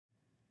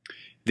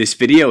This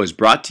video is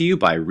brought to you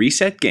by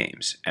Reset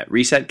Games. At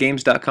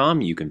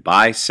resetgames.com, you can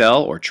buy,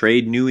 sell, or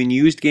trade new and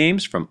used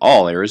games from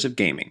all eras of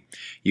gaming.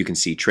 You can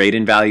see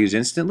trade-in values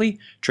instantly,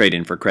 trade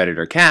in for credit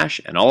or cash,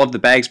 and all of the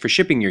bags for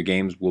shipping your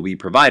games will be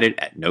provided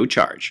at no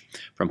charge.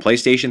 From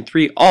PlayStation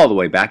 3 all the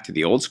way back to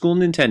the old school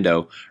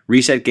Nintendo,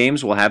 Reset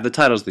Games will have the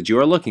titles that you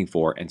are looking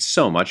for and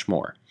so much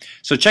more.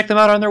 So check them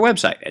out on their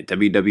website at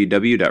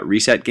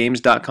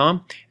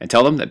www.resetgames.com and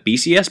tell them that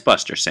BCS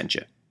Buster sent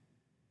you.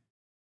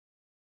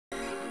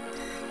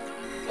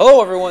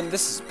 Hello everyone,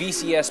 this is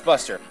BCS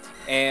Buster,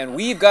 and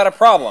we've got a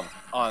problem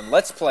on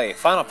Let's Play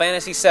Final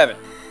Fantasy VII.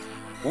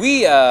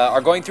 We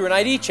are going through an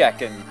ID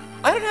check, and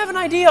I don't have an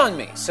ID on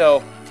me,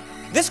 so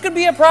this could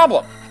be a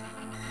problem.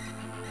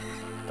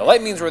 The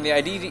light means we're in the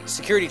ID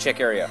security check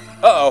area.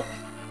 Uh-oh.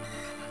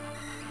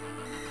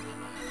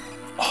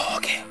 Oh,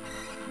 okay.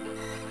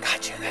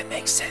 Gotcha, that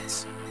makes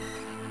sense.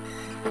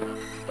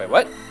 Wait,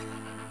 what?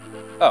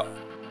 Oh.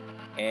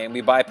 And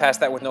we bypassed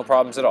that with no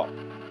problems at all.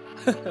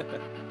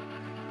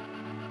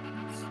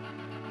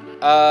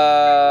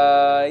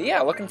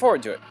 Yeah, looking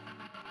forward to it.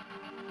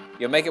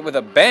 You'll make it with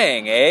a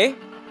bang, eh?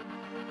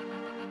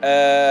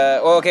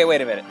 Well, okay,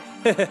 wait a minute.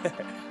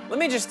 Let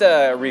me just,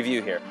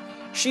 review here.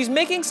 She's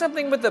making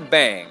something with a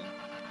bang.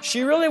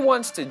 She really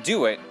wants to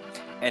do it,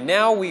 and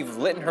now we've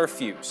lit her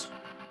fuse.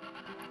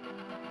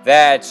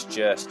 That's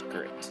just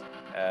great.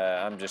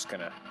 I'm just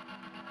gonna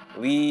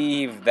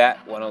leave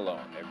that one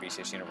alone there,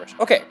 BCS Universe.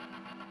 Okay,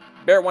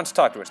 Barrett wants to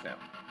talk to us now.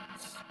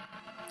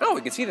 Oh,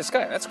 we can see the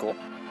sky. That's cool.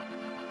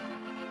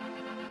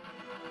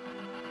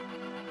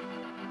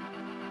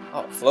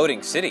 Oh,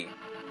 floating city.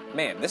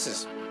 Man,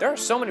 there are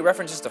so many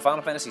references to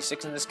Final Fantasy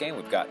VI in this game.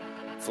 We've got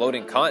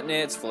floating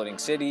continents, floating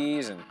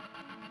cities, and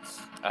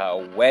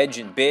Wedge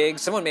and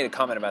Biggs. Someone made a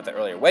comment about that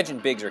earlier. Wedge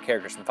and Biggs are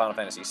characters from Final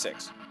Fantasy VI.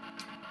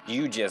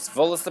 You just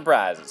full of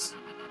surprises.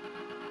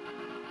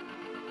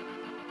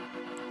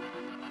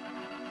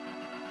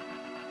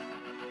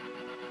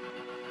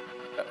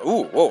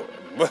 Ooh, whoa.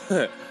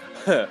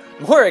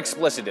 More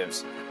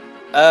explicitives.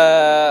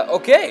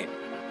 Okay.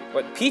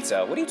 What,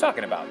 pizza? What are you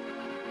talking about?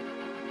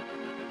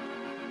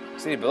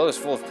 City below is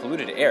full of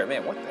polluted air.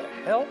 Man, what the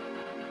hell?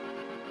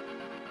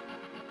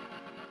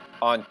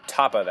 On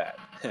top of that.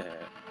 Yeah,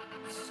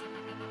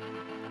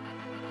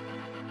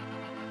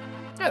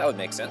 that would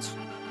make sense.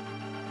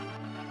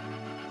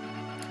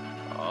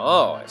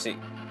 Oh, I see.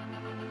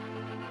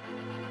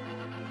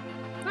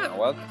 Oh,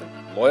 well,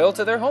 loyal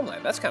to their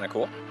homeland. That's kind of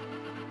cool.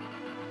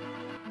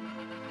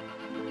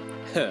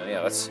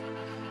 Yeah,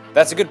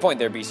 that's a good point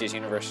there, BCS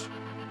Universe.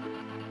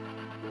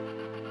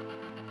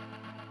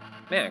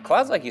 Man,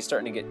 Cloud's like he's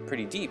starting to get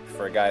pretty deep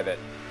for a guy that,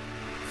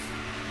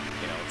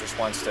 you know, just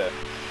wants to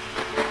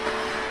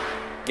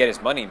get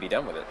his money and be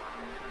done with it.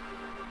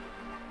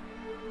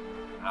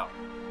 Wow.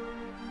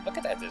 Look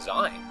at that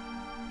design.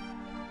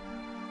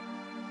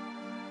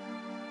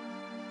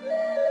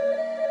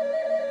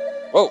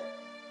 Whoa.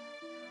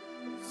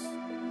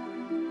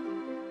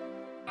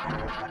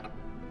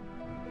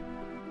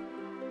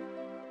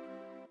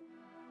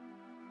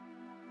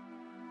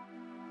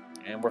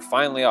 And we're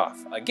finally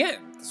off.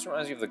 Again, this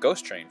reminds me of the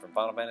Ghost Train from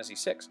Final Fantasy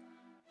VI.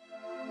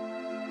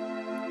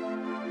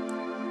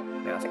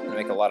 Man, I think I'm going to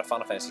make a lot of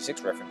Final Fantasy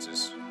VI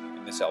references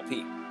in this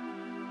LP.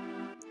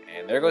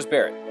 And there goes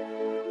Barrett.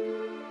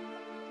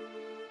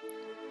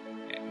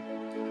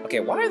 And,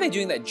 okay, why are they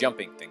doing that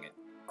jumping thing? It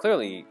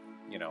clearly,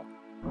 you know...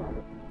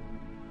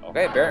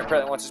 Okay, Barrett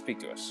apparently wants to speak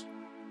to us.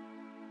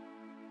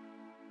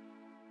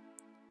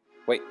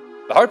 Wait,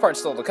 the hard part's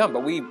still to come,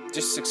 but we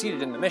just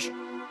succeeded in the mission.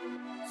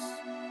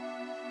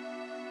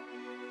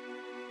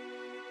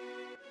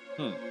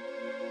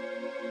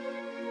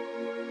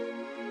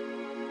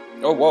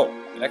 Oh, whoa.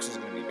 The next one's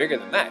going to be bigger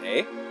than that,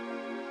 eh?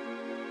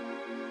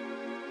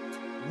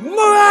 Move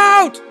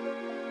out!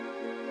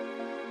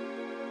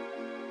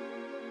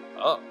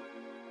 Oh.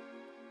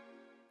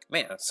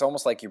 Man, it's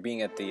almost like you're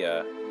being at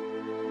the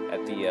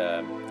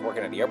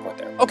working at the airport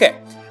there.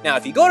 Okay. Now,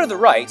 if you go to the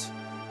right,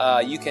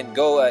 you can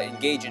go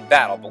engage in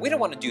battle, but we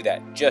don't want to do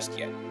that just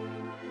yet.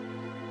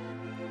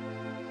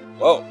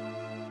 Whoa.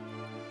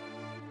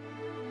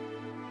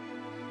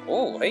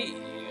 Oh, hey.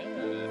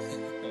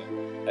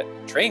 That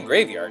train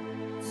graveyard.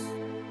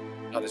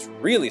 Oh, this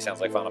really sounds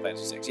like Final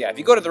Fantasy VI. Yeah, if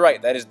you go to the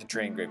right, that is the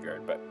train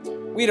graveyard, but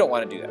we don't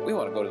want to do that. We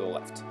want to go to the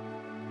left.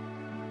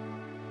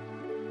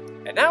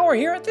 And now we're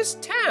here at this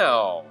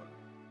town.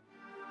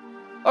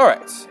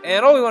 Alright,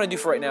 and all we want to do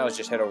for right now is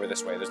just head over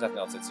this way. There's nothing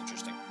else that's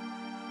interesting.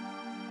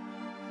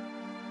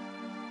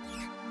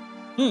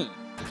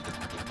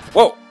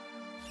 Whoa.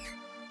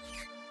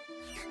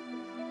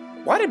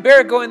 Why did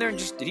Barrett go in there and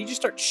did he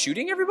just start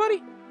shooting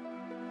everybody?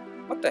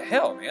 What the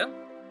hell, man?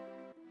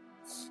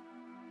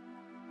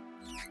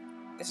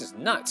 This is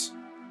nuts.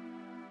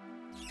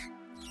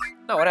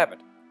 Oh, what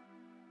happened?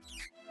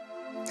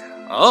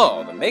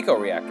 Oh, the Mako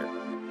reactor.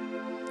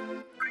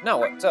 No,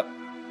 what's up?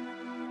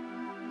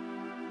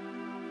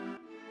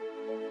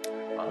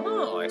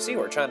 Oh, I see.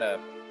 We're trying to...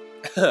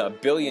 a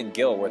billion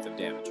gil worth of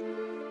damage.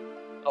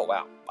 Oh,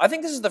 wow. I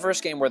think this is the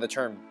first game where the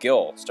term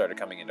gil started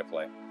coming into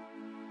play.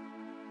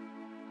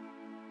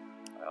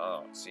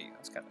 Oh, see,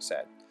 that's kind of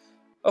sad.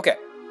 Okay.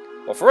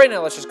 Well, for right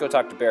now, let's just go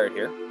talk to Barrett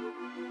here.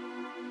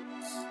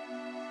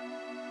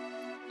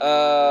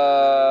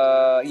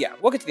 Yeah,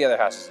 we'll get to the other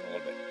houses in a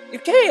little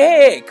bit.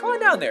 Hey, come on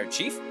down there,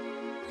 Chief.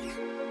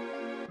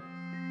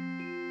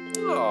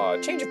 Oh,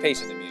 change of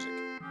pace in the music.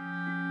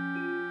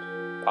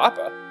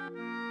 Papa?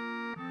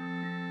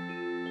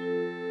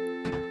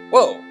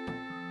 Whoa.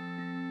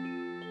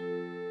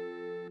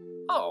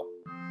 Oh.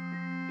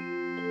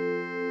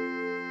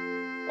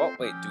 Well,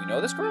 wait, do we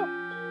know this girl?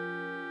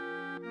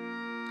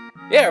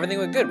 Yeah, everything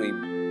went good. We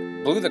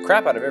blew the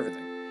crap out of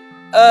everything.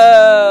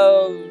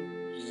 Yeah,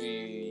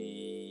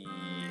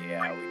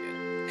 we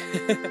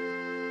did.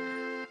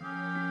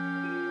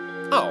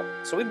 Oh,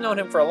 so we've known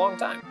him for a long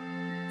time.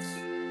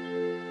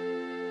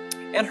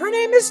 And her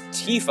name is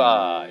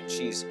Tifa, and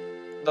she's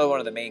another one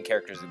of the main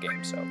characters of the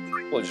game, so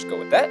we'll just go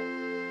with that.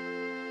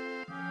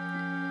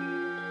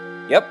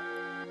 Yep.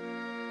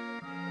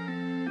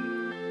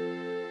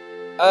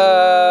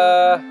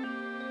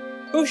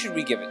 Who should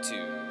we give it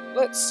to?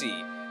 Let's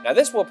see. Now,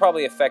 this will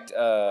probably affect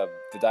the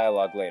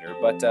dialogue later,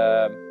 but,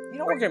 you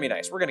know, we're going to be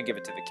nice. We're going to give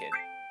it to the kid.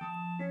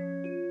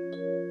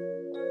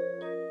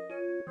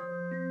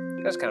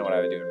 That's kind of what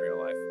I would do in real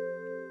life.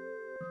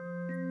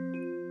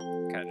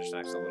 Kind of just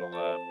nice a little,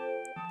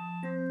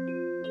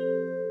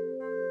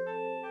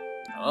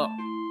 Oh.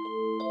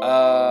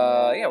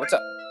 Yeah, what's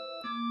up?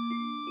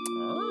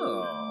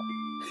 Oh.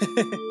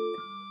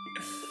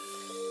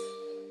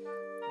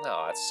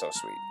 Oh, that's so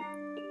sweet.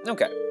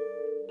 Okay.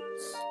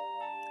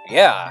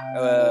 Yeah,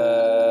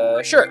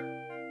 sure.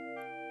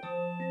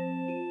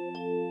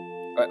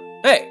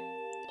 Hey,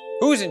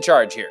 who's in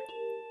charge here?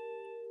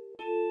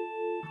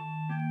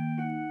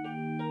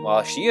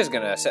 Well, she is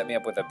gonna set me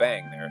up with a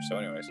bang there, so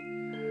anyways.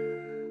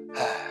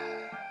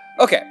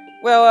 Okay,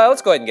 well,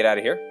 let's go ahead and get out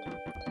of here.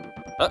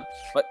 Huh?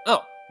 What?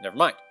 Oh, never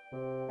mind.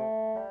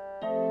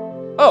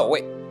 Oh,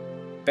 wait.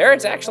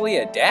 Barrett's actually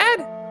a dad?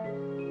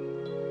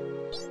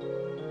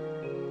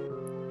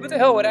 Who the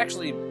hell would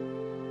actually...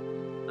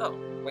 Oh,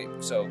 wait,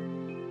 so...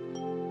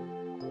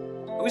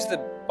 Who's the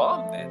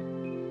mom, then?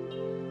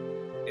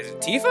 Is it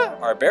Tifa?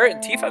 Are Barrett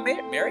and Tifa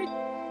married?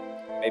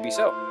 Maybe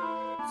so.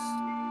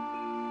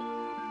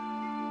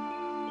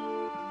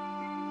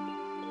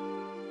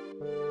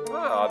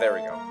 Oh, there we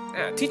go.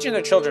 Yeah, teaching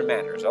their children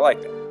manners. I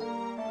like that.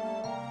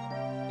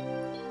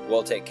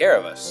 Will take care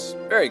of us.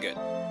 Very good.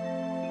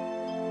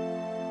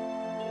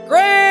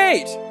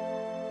 Great!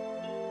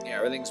 Yeah,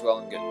 everything's well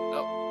and good.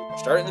 Oh, we're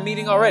starting the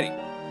meeting already.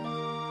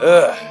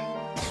 Ugh.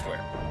 I swear.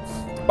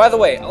 By the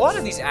way, a lot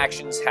of these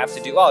actions have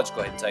to do... Well, I'll just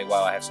go ahead and tell you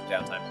while I have some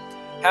downtime.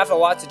 Have a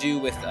lot to do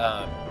with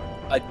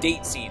a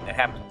date scene that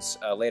happens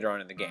later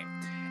on in the game.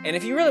 And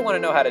if you really want to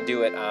know how to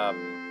do it,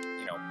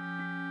 you know,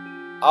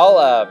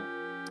 I'll...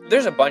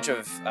 there's a bunch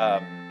of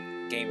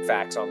game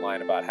facts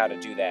online about how to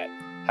do that,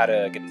 how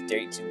to get the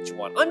date scene that you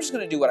want. I'm just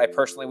going to do what I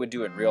personally would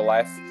do in real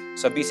life.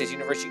 So B-State's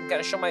Universe, you can kind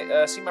of show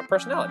my see my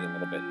personality a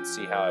little bit and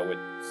see how I would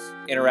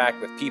interact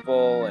with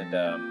people and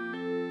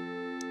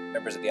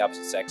members of the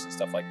opposite sex and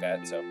stuff like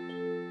that. So,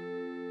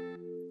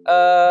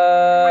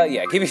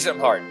 yeah, give me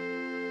something hard.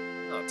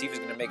 Oh, Tifa's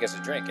going to make us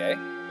a drink, eh?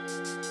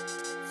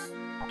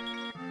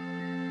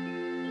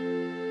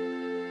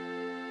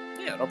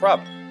 Yeah, no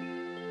problem.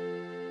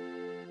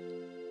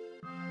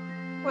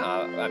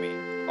 Well, I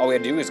mean, all we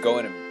have to do is go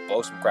in and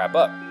blow some crap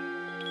up.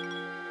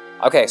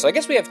 Okay, so I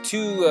guess we have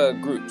two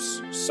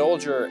groups,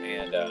 Soldier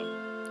and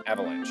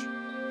Avalanche.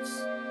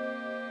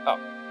 Oh.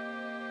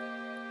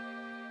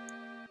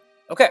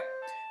 Okay.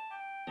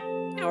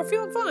 Yeah, we're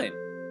feeling fine.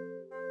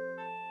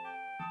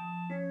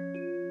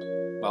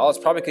 Well, it's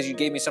probably because you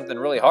gave me something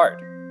really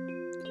hard.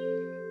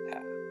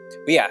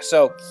 But yeah,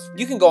 so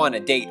you can go on a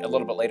date a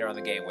little bit later on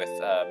in the game with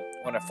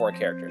one of 4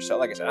 characters. So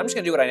like I said, I'm just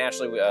going to do what I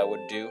naturally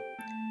would do.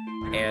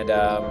 And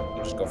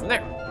we'll just go from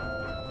there.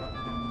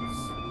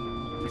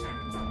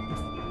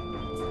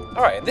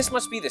 Alright, and this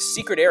must be the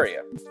secret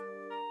area.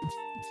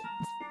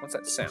 What's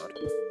that sound?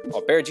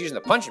 Oh, Barrett's using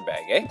the punching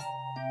bag, eh?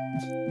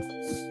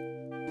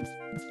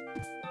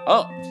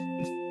 Oh.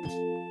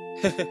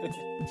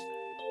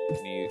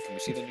 Can we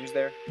see the news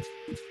there?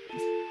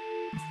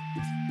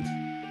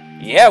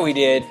 Yeah, we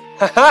did.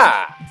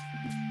 Ha-ha!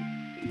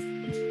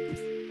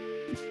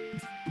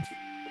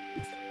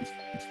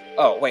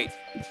 Oh, wait.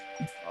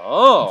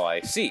 Oh,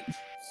 I see.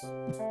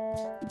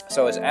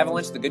 So is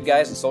Avalanche the good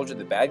guys and Soldier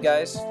the bad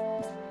guys?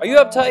 Are you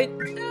uptight?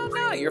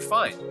 No, you're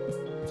fine.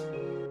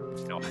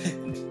 No.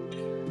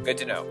 Good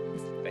to know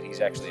that he's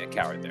actually a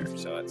coward there,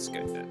 so that's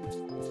good. No.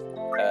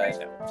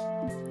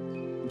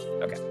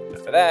 Okay,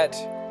 enough of that.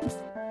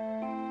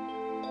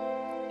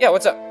 Yeah,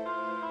 what's up?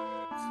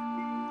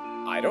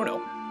 I don't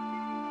know.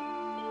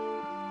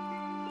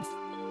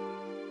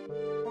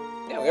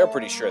 Yeah, we are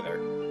pretty sure there.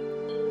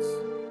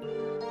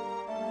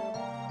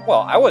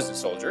 Well, I wasn't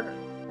Soldier.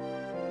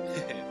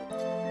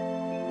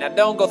 Now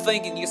don't go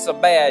thinking you so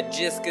bad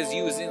just because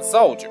you was in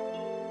Soldier.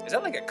 Is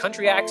that like a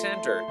country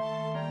accent or...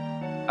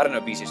 I don't know,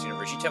 B-State's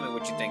Universe. You tell me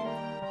what you think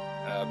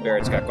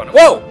Barrett's got going on.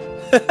 Whoa!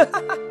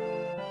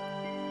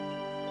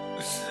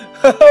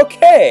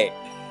 Okay.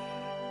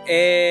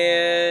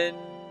 And...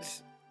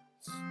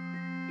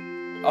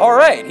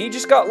 Alright, he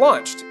just got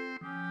launched.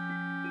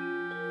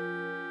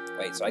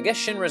 Wait, so I guess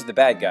Shinra's the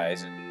bad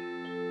guys.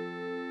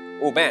 And...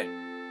 Oh,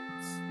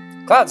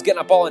 man. Cloud's getting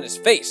up all in his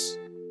face.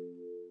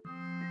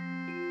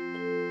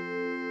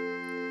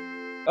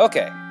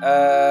 Okay.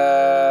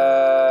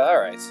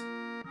 Alright.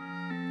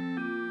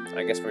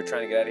 I guess we're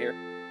trying to get out of here.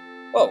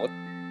 Whoa. What?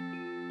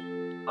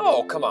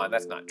 Oh, come on.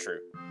 That's not true.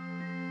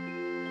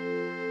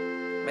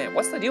 Man,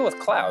 what's the deal with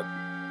Cloud?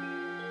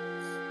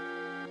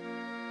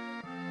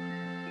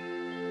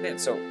 Man,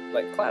 so,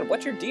 like, Cloud,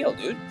 what's your deal,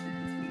 dude?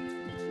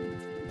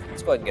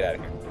 Let's go ahead and get out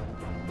of here.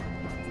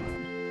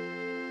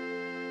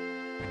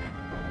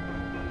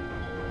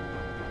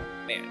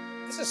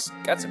 Man, this has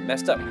got some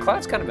messed up.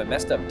 Cloud's kind of a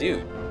messed up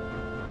dude.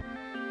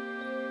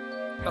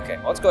 Okay,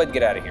 well, let's go ahead and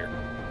get out of here.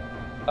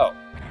 Oh.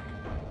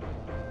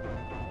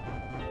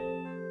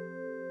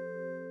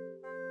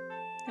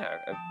 Yeah.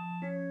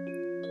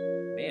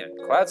 Man,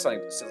 Cloud's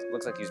like,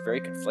 looks like he's very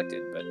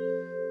conflicted, but...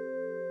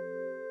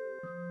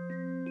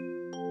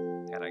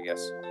 And I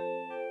guess...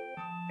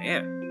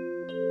 Man.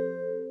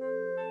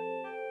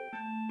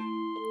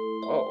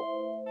 Oh.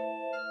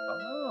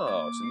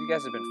 Oh, so you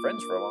guys have been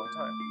friends for a long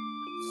time.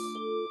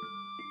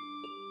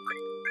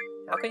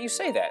 How can you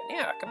say that?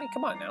 Yeah, I mean,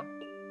 come on now.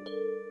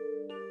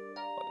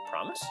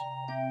 Promise?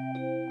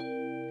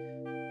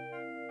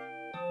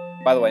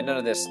 By the way, none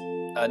of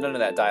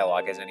that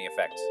dialogue has any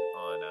effect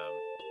on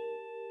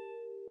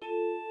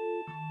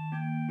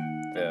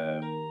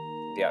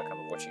the outcome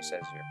of what she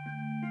says here.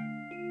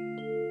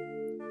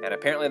 And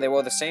apparently they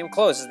wore the same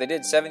clothes as they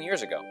did 7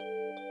 years ago.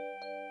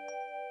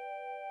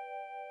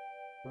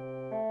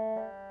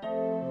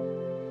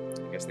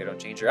 I guess they don't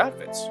change their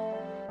outfits.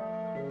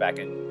 Back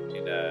in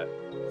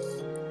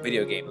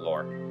video game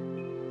lore.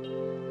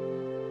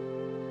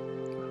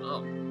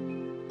 Oh.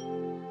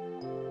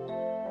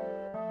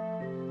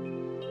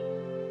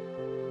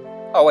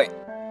 Oh, wait.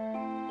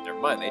 Never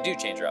mind, they do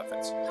change their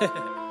outfits.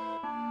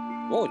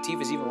 Whoa,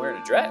 Tifa's even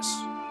wearing a dress.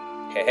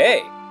 Hey,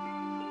 hey.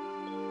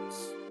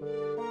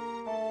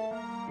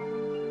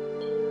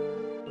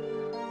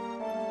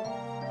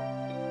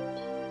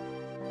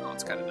 Oh,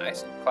 it's kind of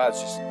nice. And Cloud's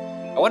just...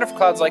 I wonder if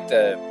Cloud's like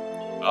the...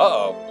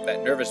 Uh-oh,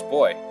 that nervous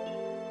boy.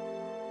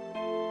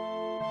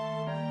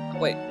 Oh,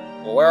 wait,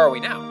 well, where are we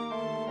now?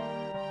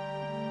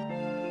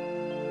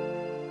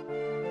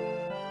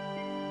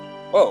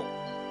 Whoa,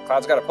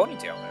 Cloud's got a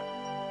ponytail now.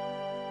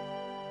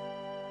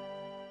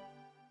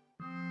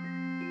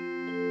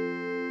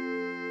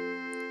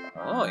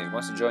 Oh, he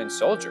wants to join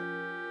Soldier.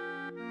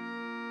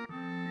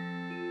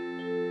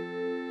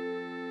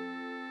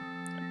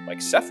 Like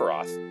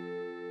Sephiroth.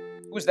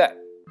 Who's that?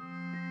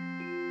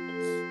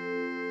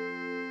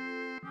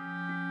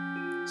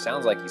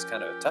 Sounds like he's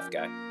kind of a tough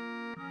guy.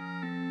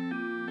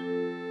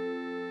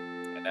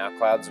 And now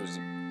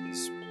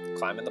he's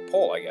climbing the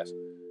pole, I guess.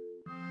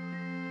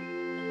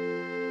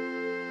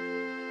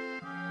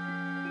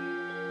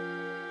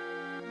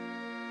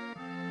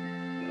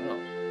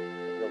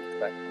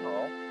 Back.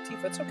 Oh,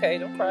 Tifa, it's okay,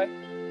 don't cry.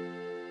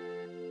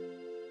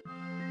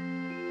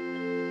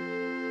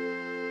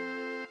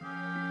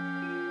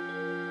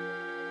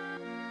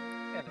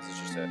 Yeah, this is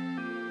just a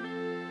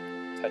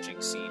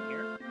touching scene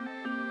here.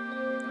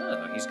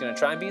 Oh, he's gonna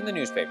try and be in the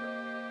newspaper.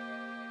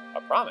 I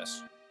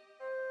promise.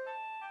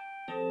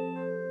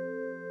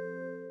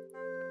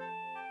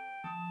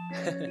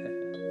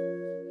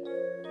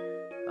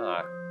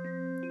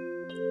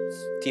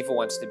 Tifa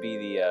wants to be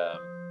the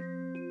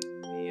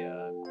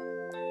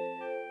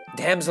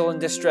damsel in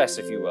distress,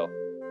 if you will.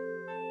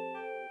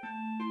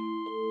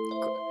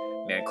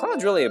 Man,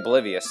 Cloud's really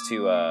oblivious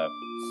to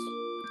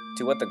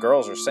what the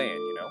girls are saying,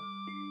 you know?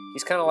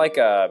 He's kind of like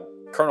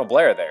Colonel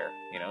Blair there,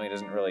 you know? He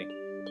doesn't really...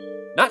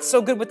 Not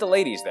so good with the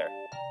ladies there.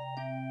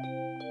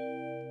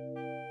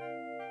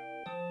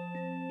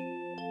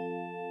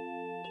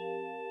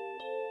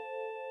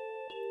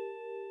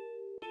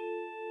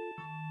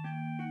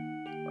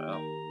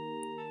 Wow.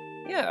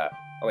 Yeah.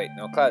 Oh, wait,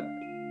 no, Cloud...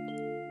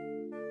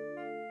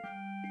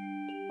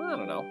 I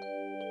don't know.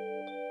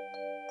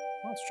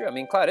 Well, it's true. I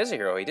mean, Cloud is a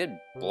hero. He did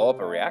blow up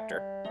a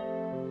reactor.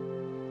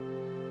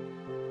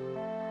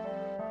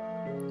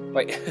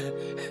 Wait.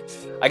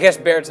 I guess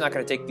Barrett's not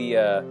going to take the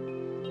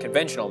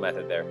conventional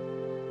method there.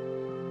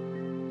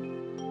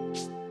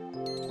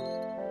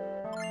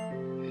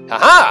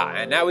 Haha!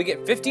 And now we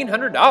get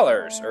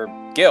 $1,500. Or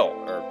Gil.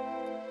 Or...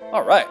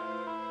 Alright.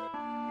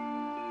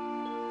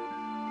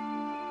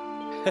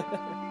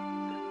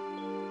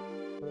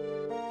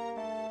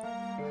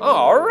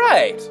 All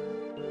right.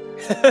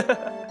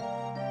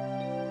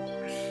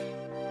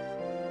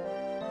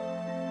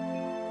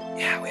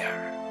 Yeah, we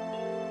are.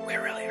 We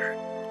really are.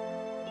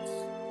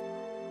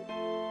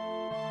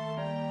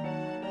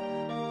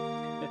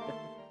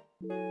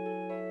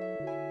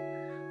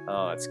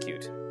 Oh, that's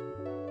cute.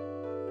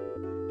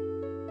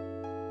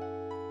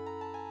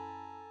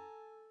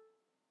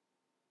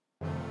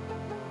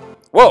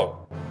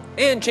 Whoa!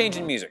 And change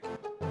in music.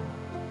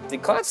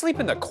 Did Cloud sleep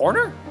in the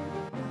corner?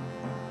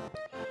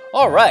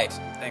 Alright,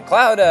 and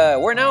Cloud,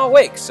 we're now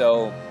awake,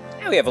 so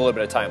yeah, we have a little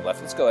bit of time left.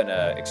 Let's go and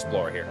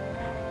explore here.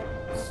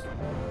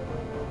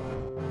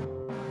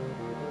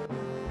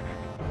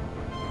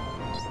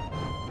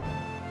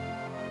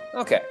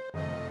 Okay.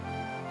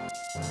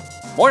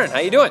 Morning, how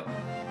you doing?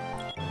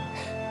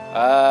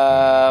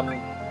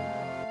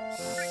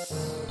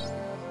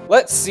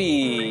 Let's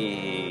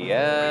see.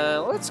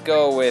 Let's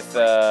go with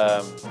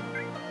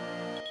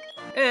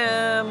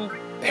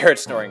Barrett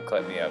snoring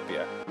clipped me up,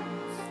 yeah.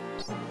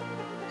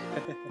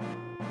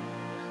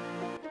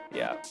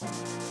 Yeah.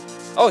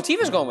 Oh,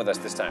 Tifa's going with us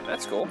this time.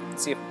 That's cool.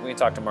 Let's see if we can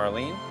talk to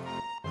Marlene.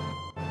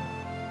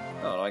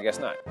 Oh, no, I guess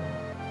not.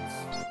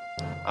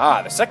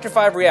 Ah, the Sector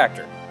 5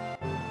 reactor.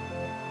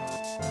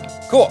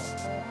 Cool.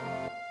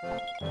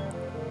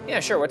 Yeah,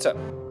 sure, what's up?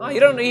 Oh,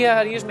 you don't know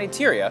how to use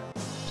materia.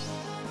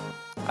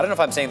 I don't know if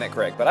I'm saying that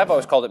correct, but I've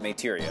always called it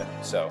materia,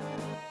 so.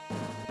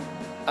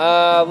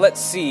 Let's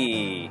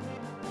see.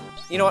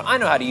 You know what, I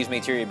know how to use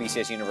materia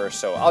BCS Universe,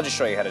 so I'll just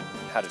show you how to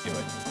do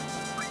it.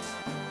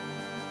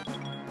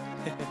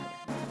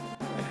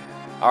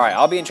 Alright,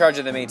 I'll be in charge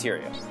of the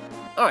materia.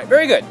 Alright,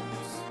 very good.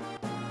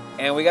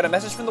 And we got a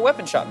message from the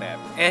weapon shop man,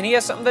 and he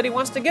has something that he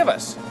wants to give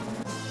us.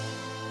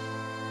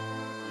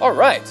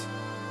 Alright.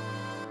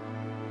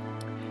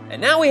 And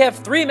now we have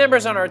 3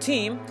 members on our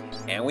team,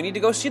 and we need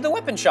to go see the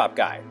weapon shop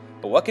guy.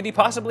 But what could he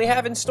possibly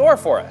have in store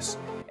for us?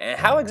 And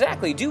how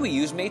exactly do we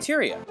use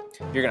materia?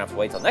 You're gonna have to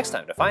wait till next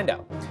time to find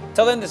out.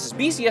 Till then, this is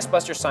BCS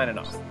Buster signing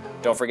off.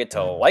 Don't forget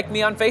to like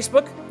me on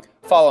Facebook,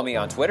 follow me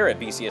on Twitter at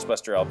BCS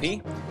Buster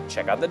LP,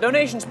 check out the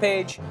donations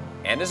page,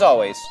 and as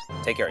always,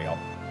 take care, y'all.